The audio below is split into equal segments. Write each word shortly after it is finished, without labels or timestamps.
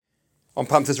On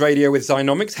Panthers Radio with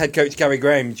Xynomix, head coach Gary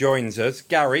Graham joins us.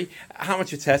 Gary, how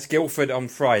much of a test? Guildford on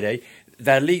Friday.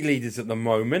 They're league leaders at the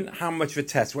moment. How much of a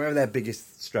test? Where are their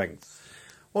biggest strengths?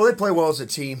 Well, they play well as a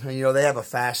team. And, they have a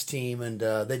fast team, and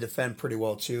they defend pretty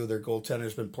well, too. Their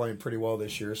goaltender's been playing pretty well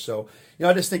this year. So,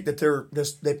 I just think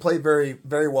that they play very,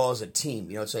 very well as a team.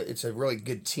 It's a really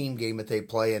good team game that they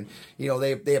play. And,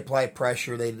 they apply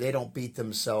pressure. They don't beat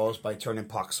themselves by turning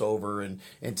pucks over and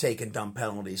taking dumb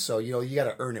penalties. So, you got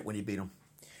to earn it when you beat them.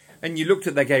 And you looked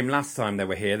at their game last time they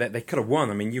were here. They could have won.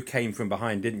 I mean, you came from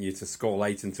behind, didn't you, to score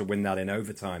late and to win that in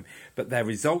overtime. But their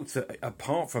results,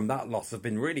 apart from that loss, have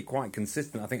been really quite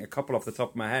consistent. I think a couple off the top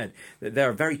of my head.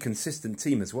 They're a very consistent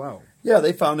team as well. Yeah,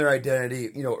 they found their identity,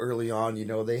 early on.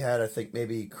 They had, I think,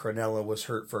 maybe Cronella was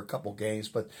hurt for a couple games.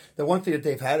 But the one thing that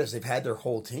they've had is they've had their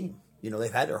whole team.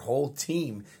 They've had their whole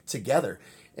team together.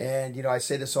 And, I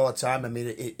say this all the time. I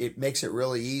mean, it makes it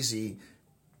really easy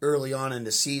early on in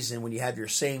the season when you have your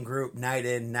same group night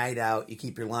in, night out, you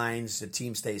keep your lines, the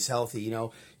team stays healthy.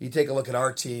 You take a look at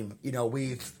our team,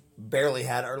 we've barely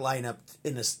had our lineup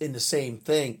in the same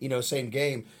thing, same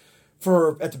game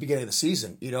at the beginning of the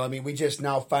season. We just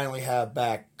now finally have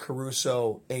back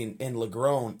Caruso and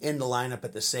Legrone in the lineup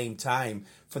at the same time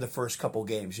for the first couple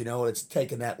games. It's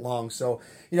taken that long. So,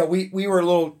 we were a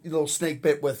little snake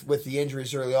bit with the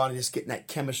injuries early on and just getting that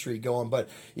chemistry going. But,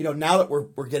 now that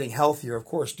we're getting healthier, of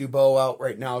course, Dubois out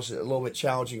right now is a little bit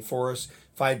challenging for us.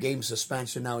 5-game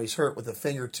suspension. Now he's hurt with a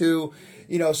finger too.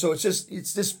 So it's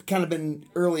just kind of been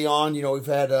early on. We've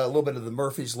had a little bit of the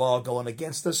Murphy's Law going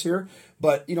against us here.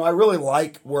 But, I really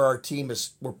like where our team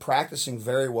is. We're practicing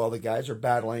very well. The guys are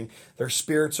battling. Their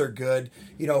spirits are good.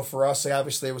 For us,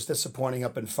 obviously, it was disappointing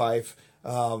up in Fife.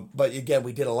 But, again,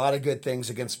 we did a lot of good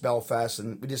things against Belfast,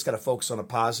 and we just got to focus on the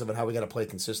positive and how we got to play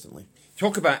consistently.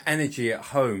 Talk about energy at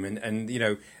home, and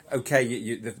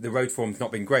okay, the road form's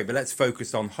not been great, but let's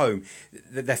focus on home.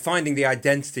 They're finding the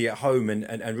identity at home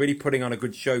and really putting on a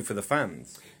good show for the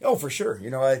fans. Oh, for sure.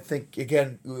 I think,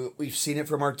 again, we've seen it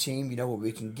from our team,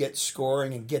 we can get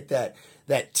scoring and get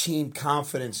that team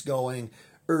confidence going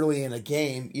early in a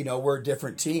game. We're a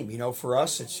different team. For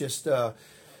us, it's just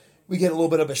we get a little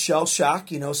bit of a shell shock,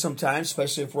 sometimes,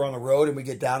 especially if we're on the road and we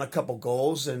get down a couple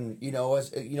goals. And,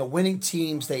 winning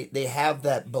teams, they have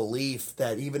that belief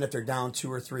that even if they're down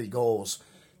 2 or 3 goals,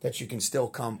 that you can still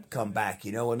come back,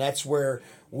 and that's where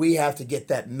we have to get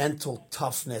that mental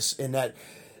toughness and that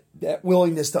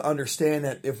willingness to understand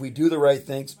that if we do the right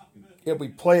things, if we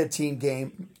play a team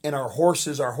game and our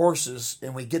horses are horses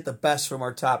and we get the best from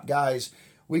our top guys,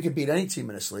 we can beat any team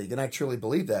in this league. And I truly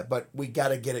believe that, but we got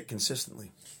to get it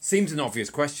consistently. Seems an obvious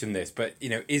question, this, but,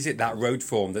 is it that road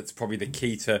form that's probably the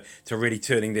key to really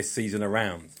turning this season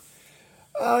around?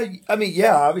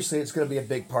 Yeah, obviously it's going to be a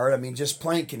big part. Just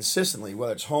playing consistently,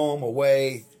 whether it's home,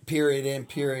 away, period in,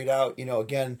 period out.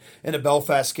 Again, in the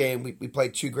Belfast game, we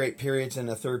played 2 great periods. In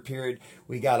the third period,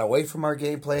 we got away from our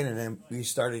game plan, and then we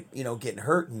started, getting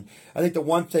hurt. And I think the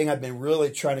one thing I've been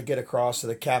really trying to get across to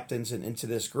the captains and into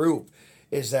this group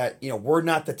is that, we're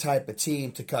not the type of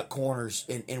team to cut corners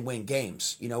and win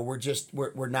games.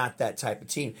 We're not that type of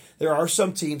team. There are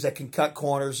some teams that can cut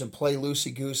corners and play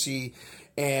loosey-goosey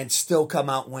and still come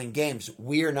out and win games.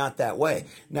 We are not that way.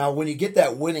 Now, when you get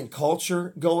that winning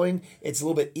culture going, it's a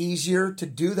little bit easier to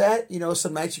do that.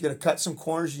 Some nights you're going to cut some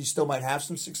corners and you still might have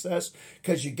some success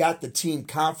because you got the team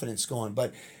confidence going.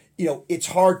 But, it's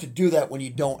hard to do that when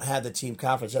you don't have the team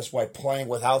confidence. That's why playing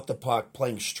without the puck,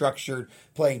 playing structured,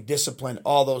 playing disciplined,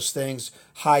 all those things,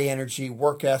 high energy,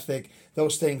 work ethic,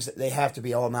 those things, they have to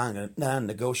be all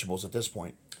non-negotiables at this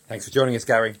point. Thanks for joining us,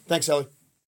 Gary. Thanks, Ellie.